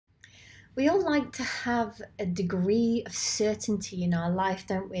We all like to have a degree of certainty in our life,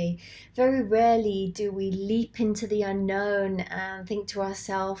 don't we? Very rarely do we leap into the unknown and think to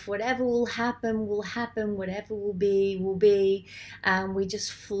ourselves, whatever will happen, whatever will be, and we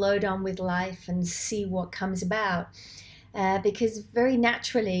just float on with life and see what comes about. Because very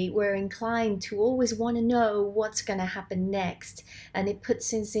naturally we're inclined to always want to know what's going to happen next, and it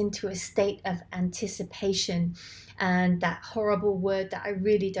puts us into a state of anticipation. And that horrible word that I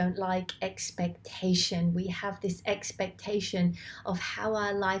really don't like, expectation. We have this expectation of how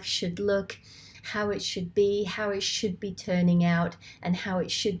our life should look, how it should be, how it should be turning out, and how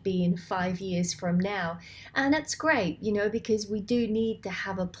it should be in 5 years from now. And that's great, because we do need to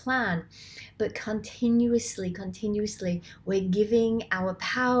have a plan. But continuously, we're giving our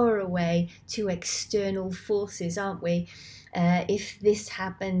power away to external forces, aren't we? If this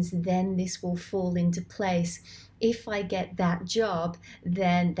happens, then this will fall into place. If I get that job,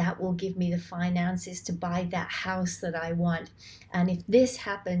 then that will give me the finances to buy that house that I want. And if this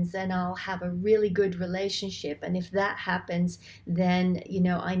happens, then I'll have a really good relationship. And if that happens, then,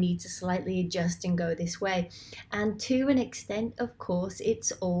 I need to slightly adjust and go this way. And to an extent, of course,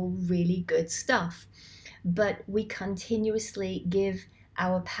 it's all really good stuff. But we continuously give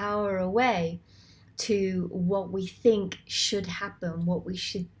our power away to what we think should happen, what we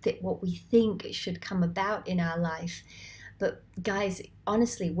think should come about in our life. But guys,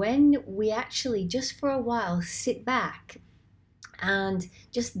 honestly, when we actually just for a while sit back and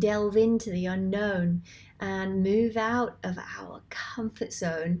just delve into the unknown and move out of our comfort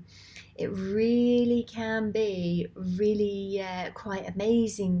zone, it really can be really quite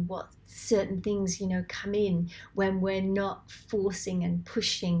amazing what certain things come in when we're not forcing and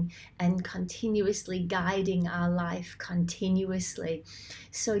pushing and continuously guiding our life continuously.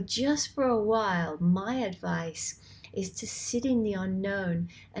 So just for a while, my advice is to sit in the unknown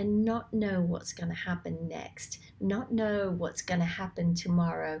and not know what's going to happen next, not know what's going to happen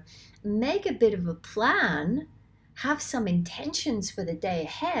tomorrow. Make a bit of a plan, have some intentions for the day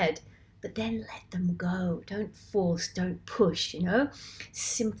ahead, but then let them go. Don't force, don't push,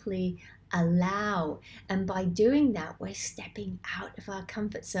 simply allow. And by doing that, we're stepping out of our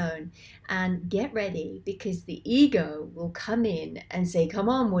comfort zone. And get ready, because the ego will come in and say, come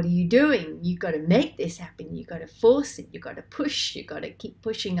on, what are you doing? You've got to make this happen. You've got to force it. You've got to push. You've got to keep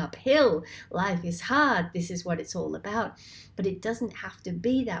pushing uphill. Life is hard. This is what it's all about. But it doesn't have to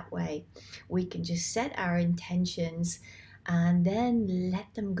be that way. We can just set our intentions and then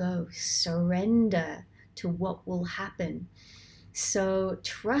let them go. Surrender to what will happen. So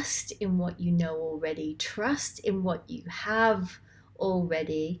trust in what you know already, trust in what you have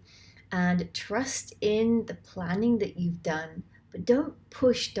already, and trust in the planning that you've done. But don't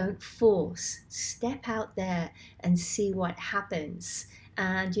push, don't force. Step out there and see what happens.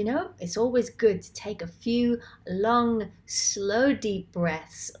 And it's always good to take a few long, slow, deep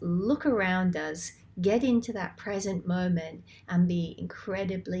breaths, look around us, get into that present moment, and be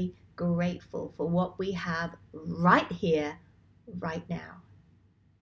incredibly grateful for what we have right here, right now.